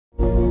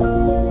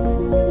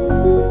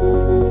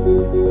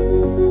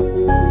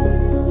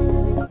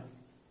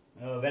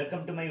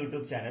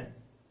YouTube channel.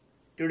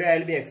 Today I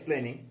will be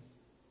explaining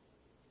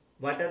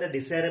what are the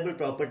desirable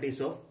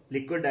properties of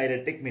liquid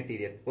dielectric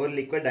material or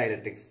liquid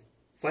dielectrics.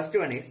 First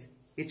one is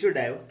it should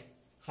have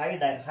high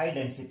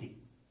density.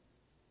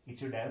 It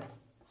should have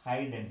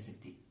high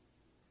density.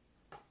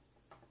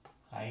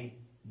 High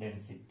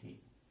density.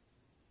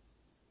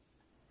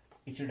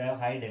 It should have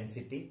high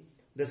density.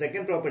 The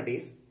second property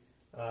is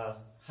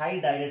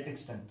high dielectric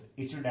strength.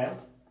 It should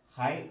have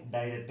high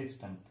dielectric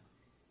strength.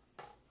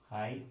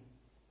 High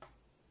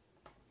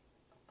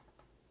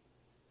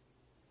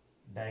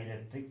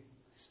dielectric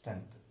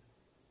strength.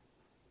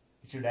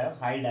 It should have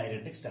high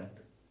dielectric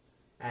strength.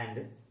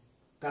 And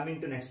coming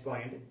to next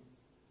point,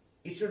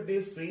 it should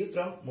be free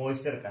from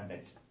moisture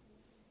content.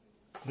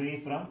 Free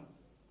from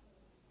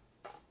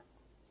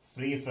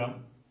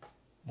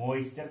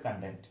moisture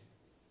content.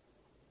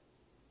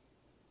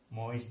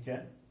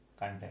 Moisture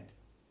content.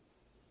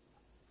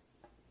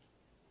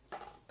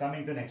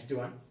 Coming to next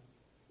one,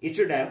 it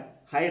should have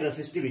high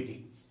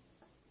resistivity.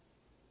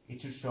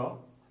 It should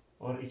show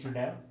or it should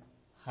have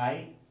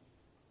high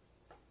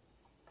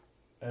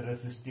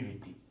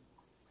resistivity.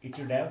 It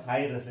should have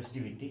high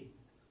resistivity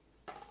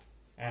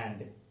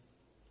and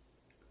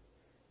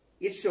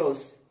it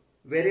shows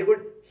very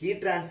good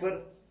heat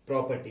transfer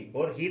property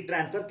or heat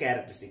transfer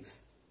characteristics.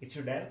 It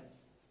should have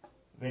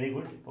very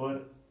good,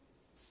 or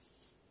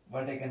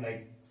what I can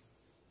write,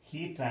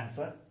 heat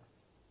transfer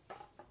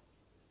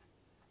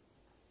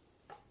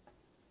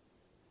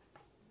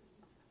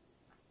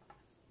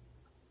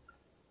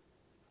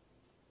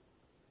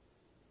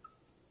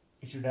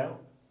it should have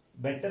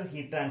better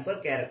heat transfer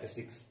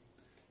characteristics.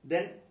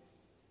 Then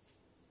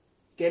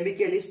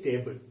chemically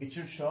stable. It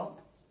should show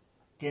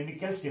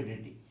chemical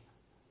stability.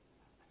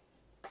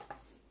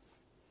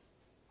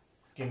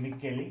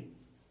 Chemically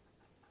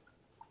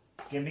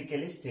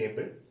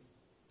stable.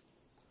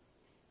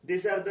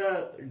 These are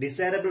the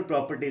desirable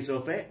properties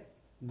of a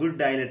good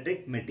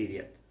dielectric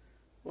material.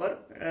 Or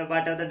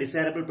what are the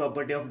desirable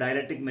property of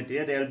dielectric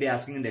material? They will be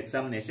asking in the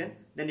examination.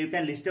 Then you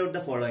can list out the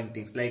following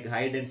things like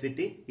high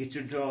density. It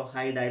should show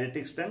high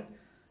dielectric strength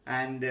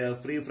and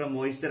free from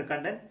moisture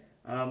content.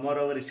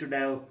 Moreover, it should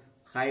have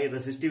high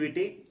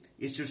resistivity.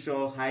 It should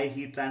show high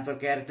heat transfer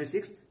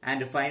characteristics,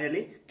 and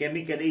finally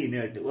chemically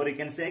inert, or you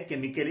can say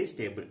chemically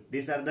stable.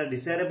 These are the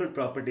desirable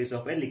properties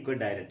of a liquid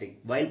dielectric.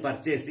 While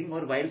purchasing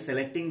or while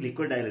selecting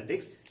liquid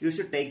dielectrics, you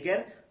should take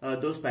care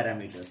those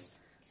parameters.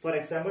 For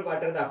example,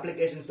 what are the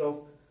applications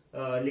of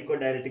liquid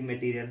dielectric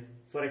material?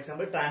 For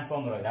example,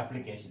 transformer oil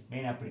application,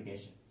 main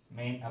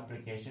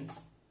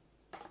applications,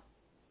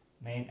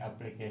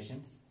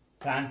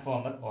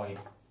 transformer oil.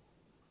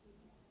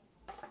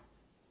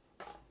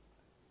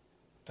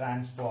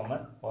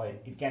 Transformer oil.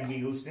 It can be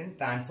used in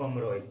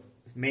transformer oil.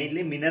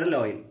 Mainly mineral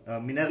oil.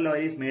 Mineral oil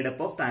is made up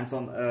of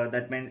transformer.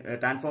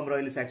 Transformer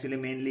oil is actually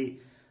mainly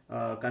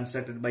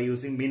constructed by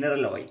using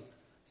mineral oil.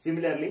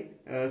 Similarly,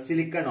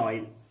 silicon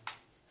oil,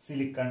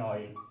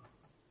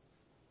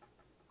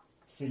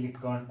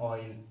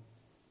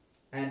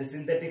 and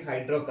synthetic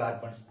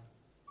hydrocarbon.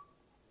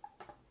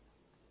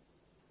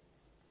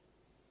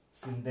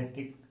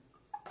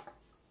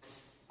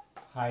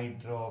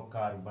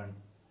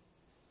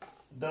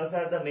 Those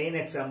are the main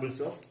examples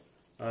of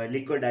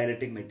liquid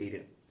dielectric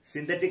material.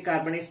 Synthetic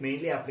carbon is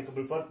mainly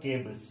applicable for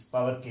cables,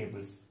 power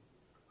cables.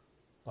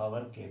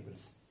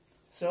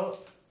 So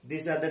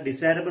these are the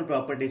desirable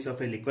properties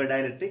of a liquid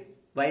dielectric.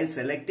 While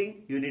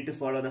selecting, you need to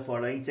follow the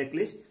following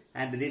checklist,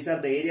 and these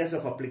are the areas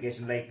of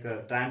application like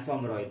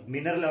transformer oil.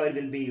 Mineral oil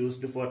will be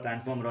used for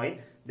transformer oil.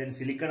 Then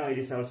silicon oil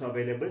is also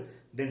available.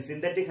 Then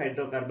synthetic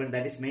hydrocarbon,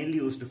 that is mainly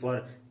used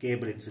for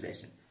cable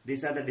insulation.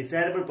 These are the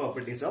desirable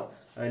properties of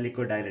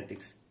liquid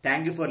dielectrics.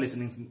 Thank you for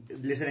listening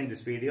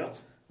this video.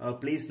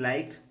 Please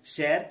like,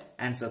 share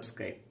and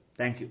subscribe.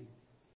 Thank you.